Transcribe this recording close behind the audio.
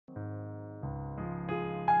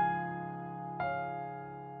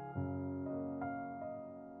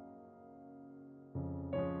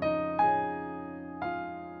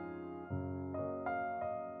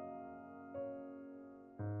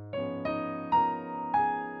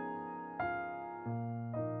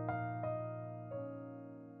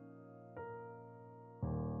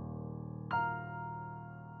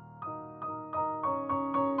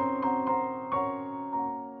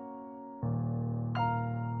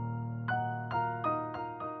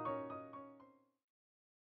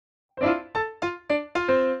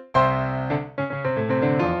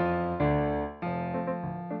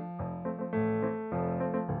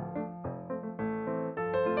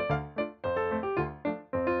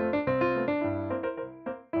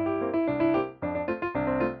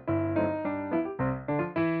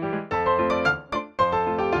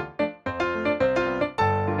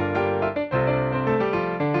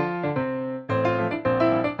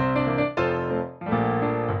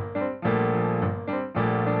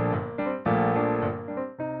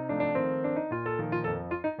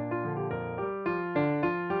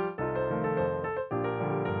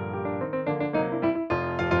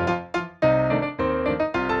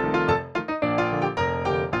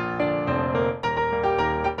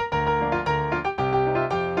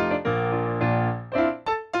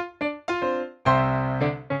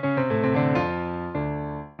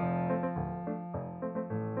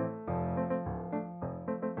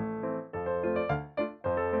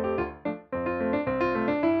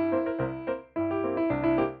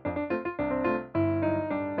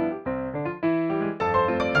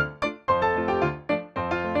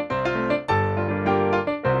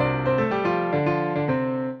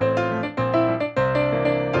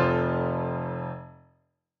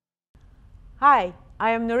Hi,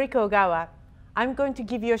 I am Noriko Ogawa. I'm going to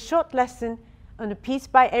give you a short lesson on a piece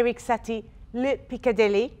by Erik Satie Le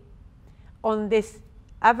Piccadilly on this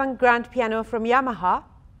avant-garde piano from Yamaha,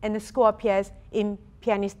 and the score appears in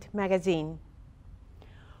Pianist magazine.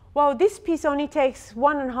 Well, this piece only takes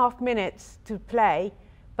 1.5 minutes to play,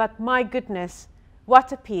 but my goodness,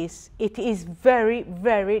 what a piece. It is very,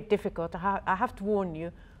 very difficult. I have to warn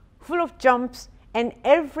you, full of jumps, and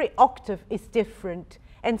every octave is different.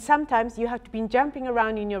 And sometimes you have to be jumping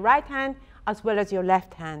around in your right hand as well as your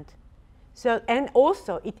left hand. So, and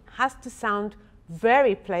also it has to sound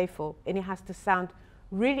very playful, and it has to sound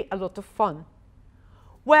really a lot of fun.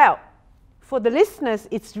 Well, for the listeners,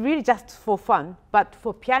 it's really just for fun, but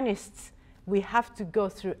for pianists, we have to go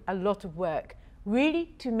through a lot of work,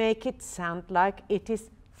 really to make it sound like it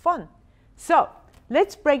is fun. So,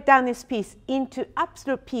 let's break down this piece into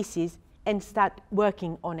absolute pieces and start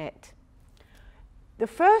working on it. The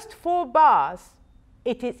first 4 bars,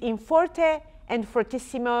 it is in forte and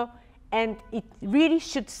fortissimo, and it really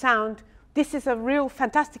should sound, this is a real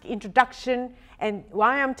fantastic introduction, and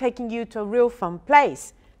why I'm taking you to a real fun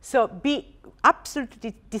place. So be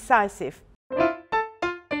absolutely decisive.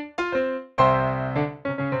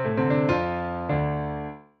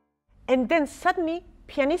 And then suddenly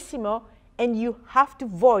pianissimo, and you have to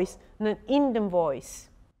voice an Indian voice.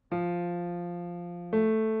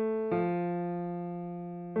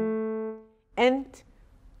 And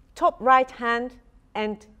top right hand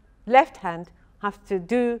and left hand have to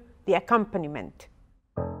do the accompaniment.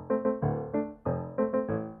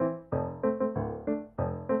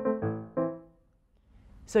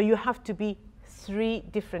 So you have to be 3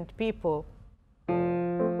 different people.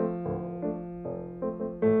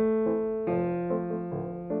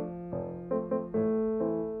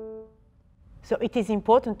 So it is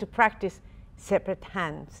important to practice separate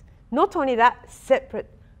hands. Not only that,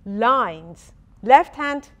 separate lines. Left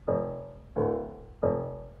hand,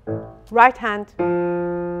 right hand,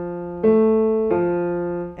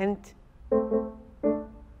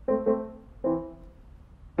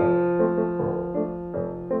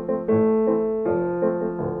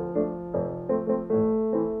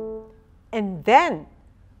 and then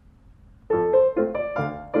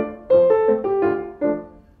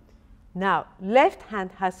now left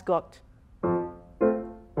hand has got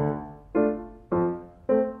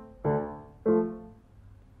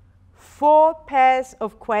four pairs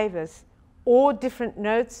of quavers, all different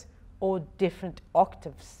notes or different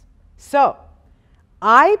octaves. So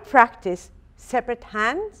I practice separate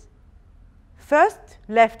hands. First,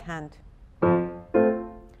 left hand.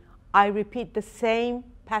 I repeat the same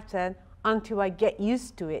pattern until I get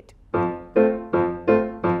used to it.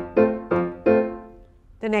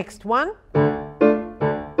 The next one.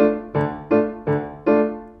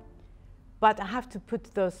 But I have to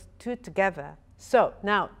put those 2 together. So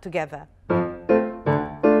now together.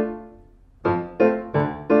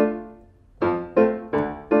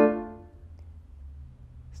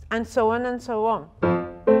 And so on and so on.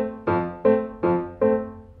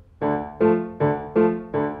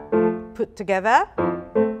 Put together.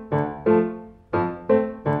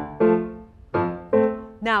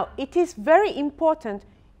 Now, it is very important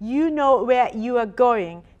you know where you are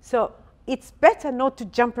going. So it's better not to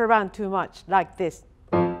jump around too much like this.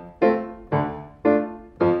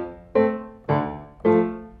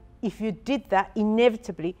 If you did that,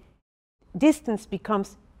 inevitably, distance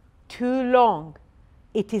becomes too long.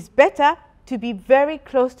 It is better to be very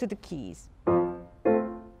close to the keys.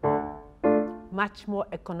 Much more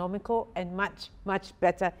economical and much, much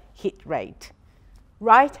better hit rate.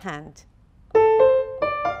 Right hand.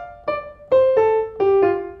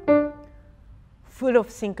 Full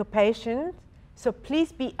of syncopation, so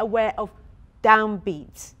please be aware of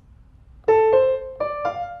downbeats.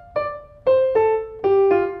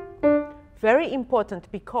 Very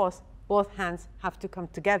important because both hands have to come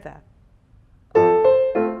together.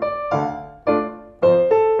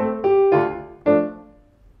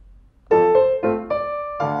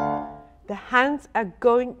 The hands are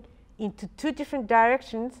going into 2 different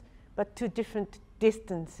directions, but 2 different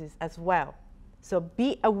distances as well. So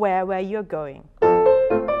be aware where you're going.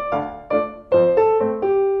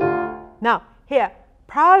 Now, here,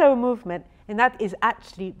 parallel movement, and that is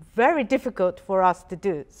actually very difficult for us to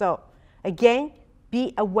do. So, again,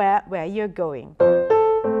 be aware where you're going.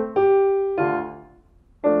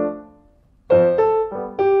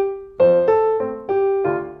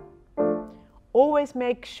 Always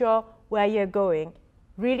make sure where you're going.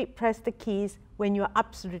 Really press the keys when you're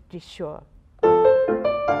absolutely sure.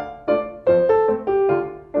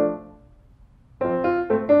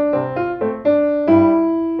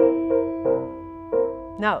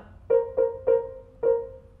 Now,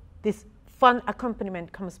 fun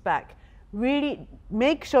accompaniment comes back. Really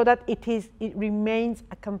make sure that it remains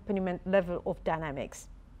accompaniment level of dynamics.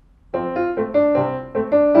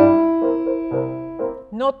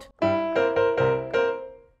 Not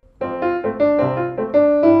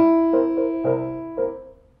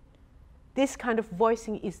this kind of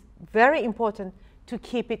voicing is very important to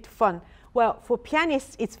keep it fun. Well, for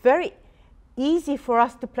pianists, it's very easy for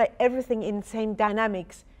us to play everything in the same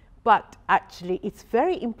dynamics, but actually it's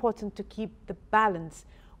very important to keep the balance.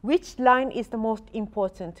 Which line is the most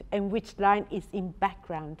important and which line is in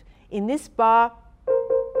background? In this bar,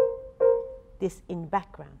 this in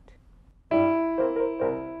background.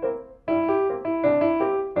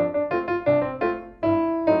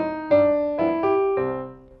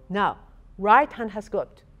 Now, right hand has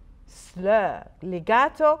got slur,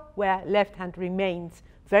 legato, where left hand remains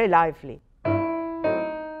very lively.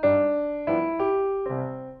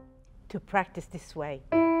 To practice this way.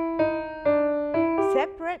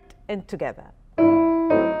 Separate and together.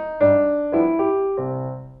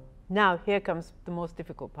 Now, here comes the most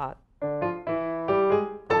difficult part.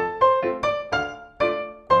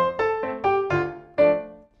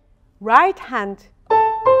 Right hand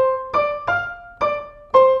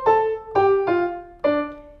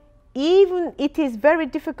even it is very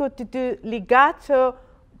difficult to do legato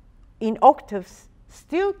in octaves,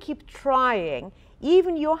 still keep trying.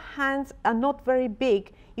 Even your hands are not very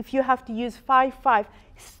big. If you have to use 5/5,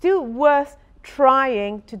 still worth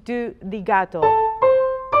trying to do legato.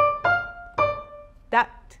 That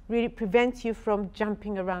really prevents you from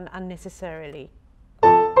jumping around unnecessarily.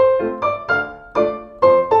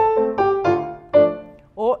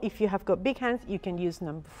 Or if you have got big hands, you can use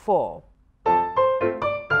number 4.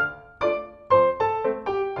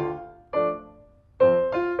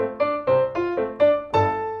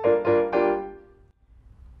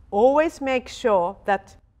 Always make sure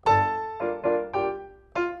that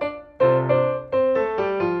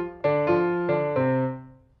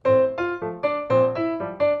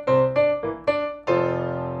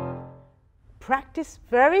practice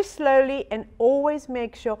very slowly and always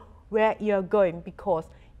make sure where you're going, because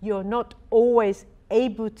you're not always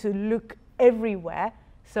able to look everywhere.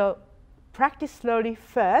 So practice slowly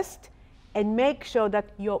first and make sure that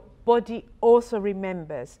your body also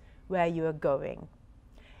remembers where you are going.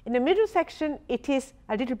 In the middle section, it is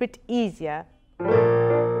a little bit easier.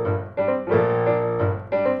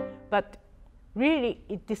 But really,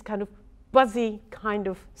 it's this kind of buzzy kind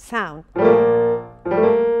of sound.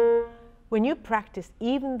 When you practice,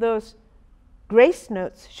 even those grace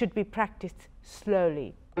notes should be practiced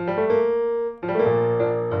slowly.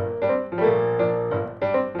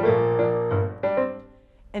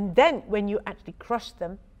 And then, when you actually crush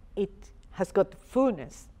them, it has got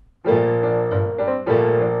fullness.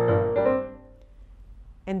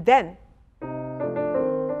 And then,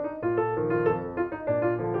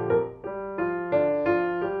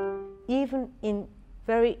 even in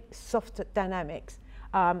very soft dynamics,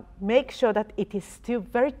 make sure that it is still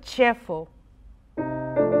very cheerful.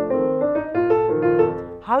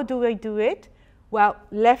 How do I do it? Well,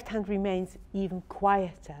 left hand remains even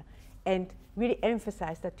quieter, and really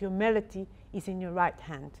emphasize that your melody is in your right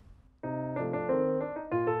hand.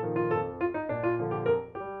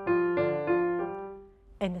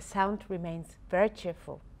 And the sound remains very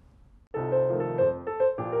cheerful.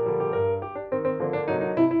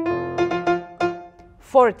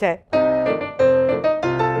 Forte.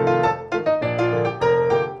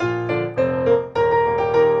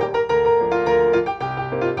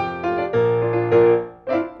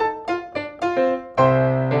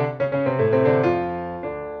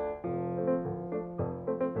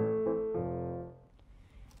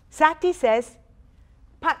 Satie says,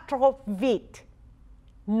 pas trop vite.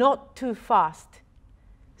 Not too fast.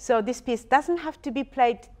 So this piece doesn't have to be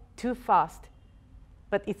played too fast,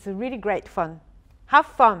 but it's a really great fun. Have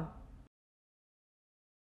fun.